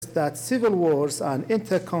that civil wars and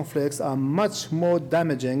inter-conflicts are much more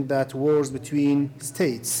damaging than wars between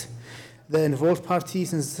states. The involved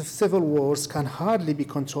parties in civil wars can hardly be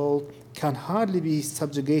controlled, can hardly be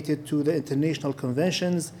subjugated to the international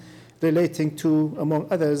conventions relating to, among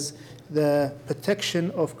others, the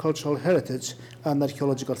protection of cultural heritage and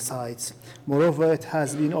archaeological sites. Moreover, it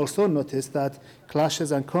has been also noticed that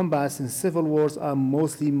clashes and combats in civil wars are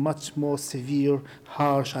mostly much more severe,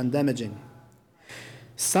 harsh, and damaging.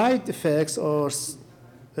 Side effects or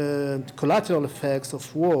collateral effects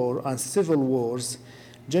of war and civil wars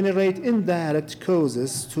generate indirect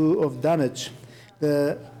causes of damage.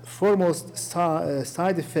 The foremost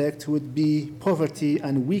side effect would be poverty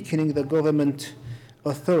and weakening the government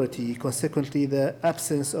authority, consequently the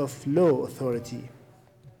absence of law authority,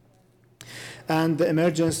 and the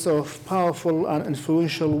emergence of powerful and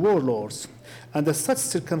influential warlords. Under such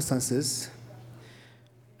circumstances,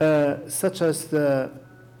 such as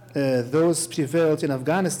those prevailed in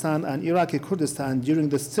Afghanistan and Iraqi Kurdistan during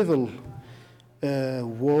the civil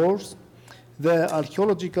wars, the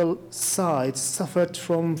archaeological sites suffered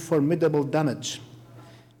from formidable damage.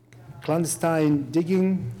 Clandestine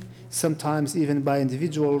digging, sometimes even by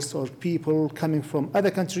individuals or people coming from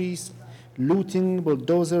other countries, looting,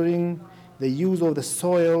 bulldozering, the use of the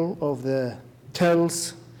soil of the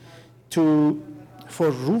tells for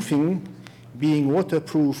roofing being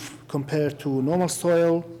waterproof compared to normal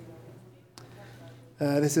soil.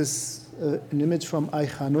 This is an image from Ay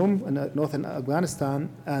Khanum in northern Afghanistan,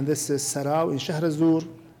 and this is Sarau in Shahrazur,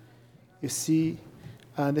 you see,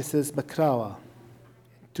 and this is Bakrawa,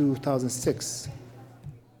 2006.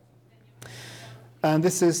 And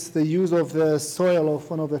this is the use of the soil of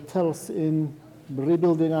one of the tells in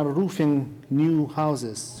rebuilding and roofing new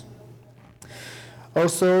houses.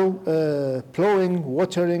 Also, plowing,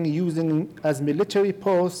 watering, using as military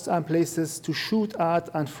posts and places to shoot at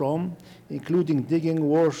and from, including digging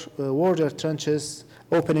water trenches,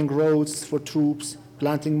 opening roads for troops,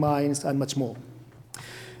 planting mines, and much more.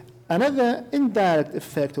 Another indirect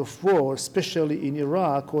effect of war, especially in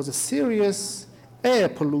Iraq, was a serious air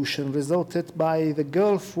pollution resulted by the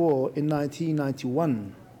Gulf War in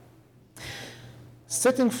 1991.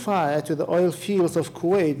 Setting fire to the oil fields of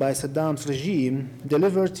Kuwait by Saddam's regime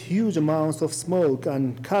delivered huge amounts of smoke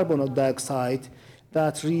and carbon dioxide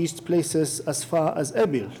that reached places as far as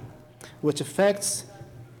Erbil, which effects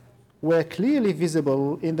were clearly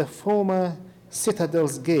visible in the former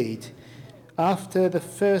Citadel's Gate after the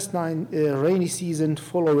first rainy season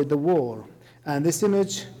following the war. And this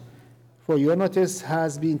image, for your notice,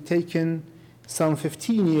 has been taken some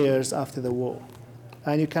 15 years after the war.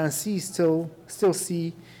 And you can see still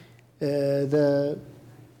see the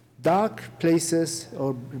dark places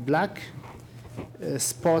or black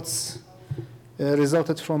spots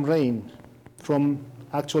resulted from rain, from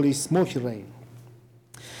actually smoky rain.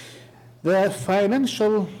 The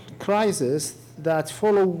financial crisis that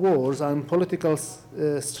follow wars and political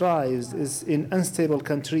strives is in unstable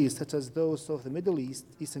countries such as those of the Middle East,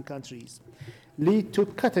 Eastern countries, lead to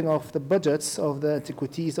cutting off the budgets of the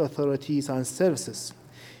antiquities authorities and services.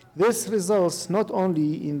 This results not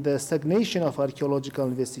only in the stagnation of archaeological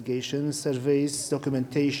investigations, surveys,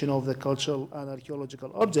 documentation of the cultural and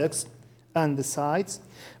archaeological objects and the sites,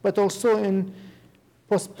 but also in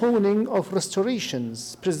postponing of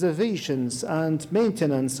restorations, preservations, and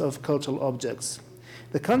maintenance of cultural objects.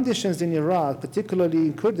 The conditions in Iraq, particularly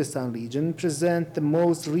in Kurdistan region, present the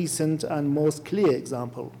most recent and most clear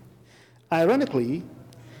example. Ironically,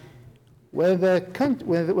 when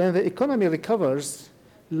the economy recovers,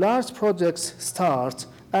 large projects start,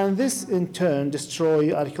 and this in turn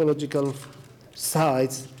destroy archaeological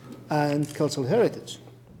sites and cultural heritage.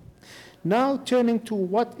 Now turning to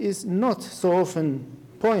what is not so often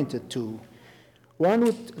pointed to, one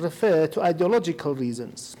would refer to ideological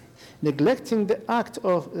reasons. Neglecting the Ark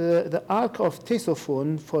of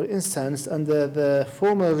Ctesiphon, for instance, under the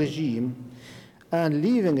former regime, and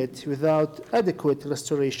leaving it without adequate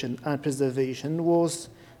restoration and preservation was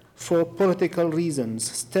for political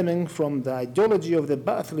reasons stemming from the ideology of the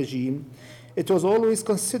Ba'ath regime. It was always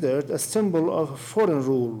considered a symbol of foreign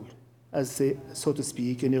rule, so to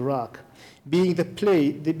speak, in Iraq, being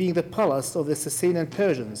the palace of the Sasanian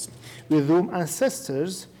Persians, with whom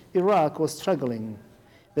ancestors Iraq was struggling.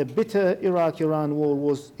 The bitter Iraq-Iran war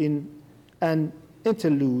was in an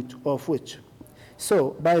interlude of which.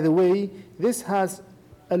 So, by the way, this has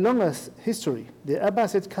a longer history. The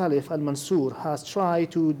Abbasid Caliph al-Mansur has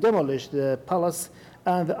tried to demolish the palace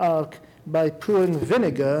and the ark by pouring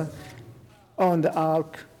vinegar on the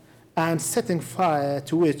ark and setting fire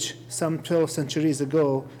to which some 12 centuries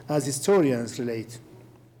ago, as historians relate.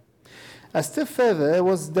 A step further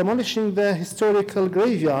was demolishing the historical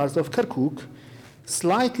graveyards of Kirkuk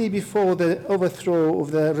slightly before the overthrow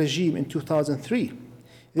of the regime in 2003.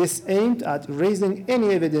 This aimed at erasing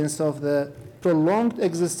any evidence of the prolonged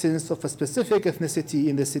existence of a specific ethnicity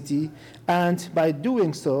in the city, and by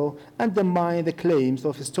doing so, undermine the claims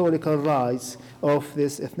of historical rights of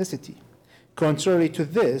this ethnicity. Contrary to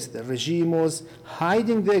this, the regime was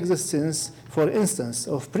hiding the existence, for instance,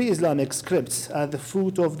 of pre-Islamic scripts at the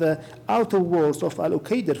foot of the outer walls of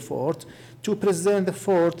Al-Uqaydir fort to present the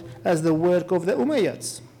fort as the work of the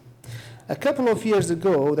Umayyads. A couple of years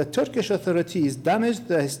ago, the Turkish authorities damaged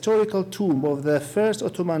the historical tomb of the first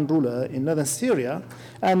Ottoman ruler in northern Syria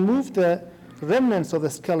and moved the remnants of the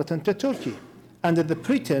skeleton to Turkey under the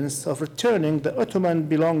pretense of returning the Ottoman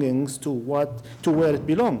belongings to where it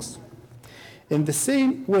belongs. In the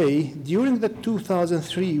same way, during the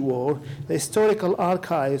 2003 war, the historical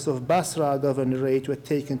archives of Basra Governorate were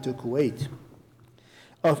taken to Kuwait.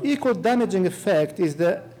 Of equal damaging effect is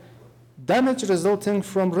the damage resulting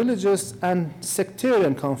from religious and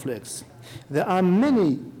sectarian conflicts. There are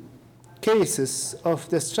many cases of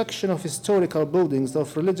destruction of historical buildings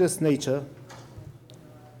of religious nature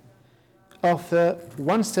of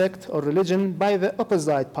one sect or religion by the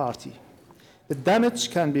opposite party. The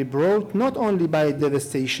damage can be brought not only by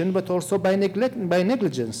devastation but also by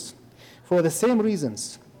negligence for the same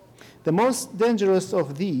reasons. The most dangerous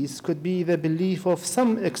of these could be the belief of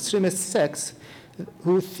some extremist sects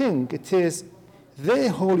who think it is their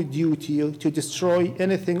holy duty to destroy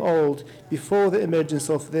anything old before the emergence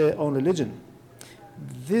of their own religion.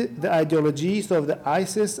 The ideologies of the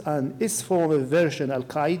ISIS and its former version,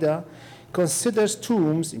 Al-Qaeda, considers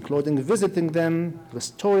tombs, including visiting them,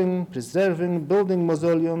 restoring, preserving, building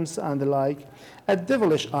mausoleums, and the like, a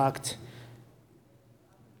devilish act,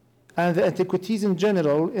 and the antiquities in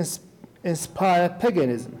general inspire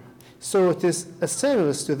paganism. So it is a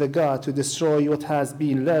service to the god to destroy what has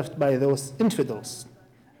been left by those infidels.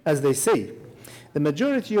 As they say, the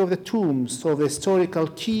majority of the tombs of the historical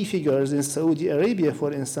key figures in Saudi Arabia,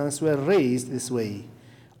 for instance, were raised this way.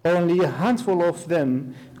 Only a handful of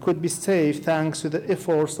them could be saved thanks to the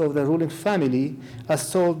efforts of the ruling family,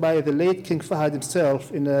 as told by the late King Fahd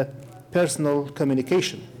himself in a personal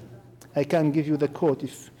communication. I can give you the quote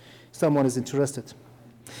if someone is interested.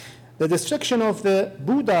 The destruction of the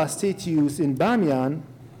Buddha statues in Bamiyan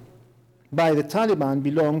by the Taliban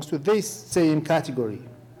belongs to this same category.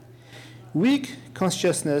 Weak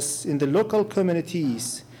consciousness in the local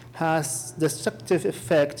communities has destructive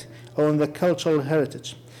effect on the cultural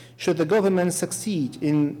heritage. Should the government succeed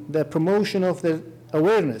in the promotion of the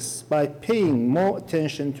awareness by paying more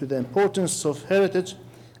attention to the importance of heritage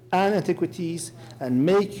and antiquities and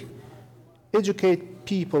educate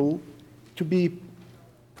people to be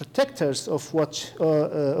protectors of which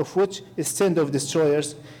instead of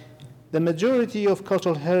destroyers, the majority of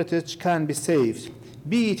cultural heritage can be saved,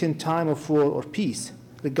 be it in time of war or peace,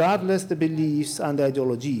 regardless the beliefs and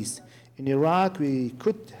ideologies. In Iraq, we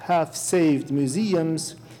could have saved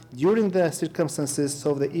museums during the circumstances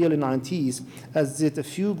of the early 90s, as did a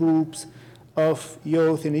few groups of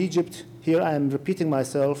youth in Egypt, here I am repeating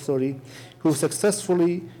myself, who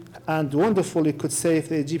successfully and wonderfully could save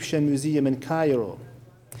the Egyptian Museum in Cairo.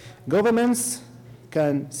 Governments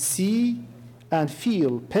can see and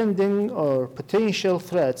feel pending or potential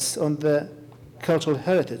threats on the cultural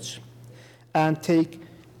heritage and take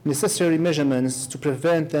necessary measurements to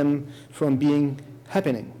prevent them from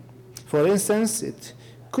happening. For instance, it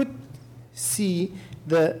could see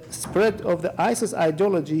the spread of the ISIS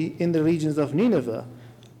ideology in the regions of Nineveh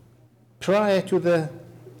prior to the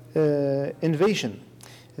invasion.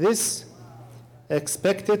 This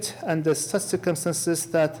expected under such circumstances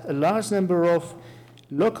that a large number of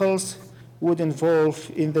locals would involve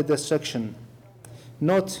in the destruction,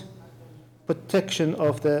 not protection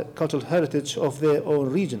of the cultural heritage of their own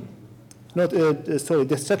region,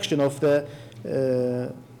 destruction of the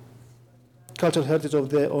cultural heritage of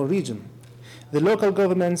their own region. The local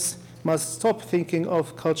governments must stop thinking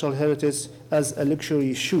of cultural heritage as a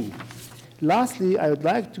luxury issue. Lastly, I would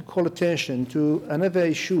like to call attention to another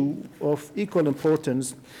issue of equal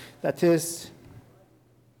importance, that is,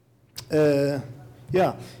 here,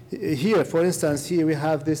 for instance, here we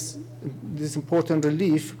have this important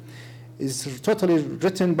relief. Is totally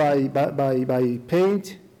written by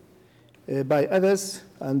paint, by others,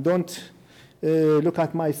 and don't look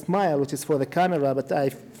at my smile, which is for the camera, but I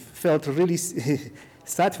felt really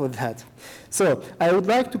sad for that. So I would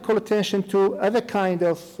like to call attention to other kind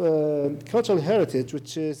of cultural heritage,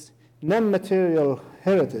 which is non-material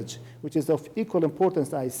heritage, which is of equal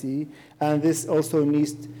importance, I see, and this also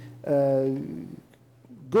needs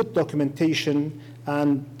good documentation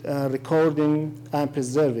and recording and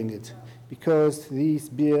preserving it, because these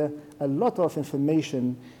bear a lot of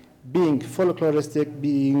information, being folkloristic,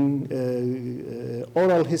 being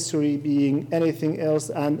oral history, being anything else,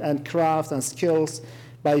 and craft and skills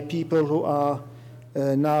by people who are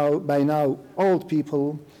by now old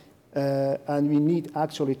people, and we need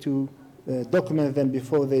actually to document them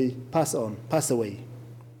before they pass away.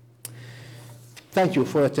 Thank you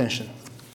for your attention.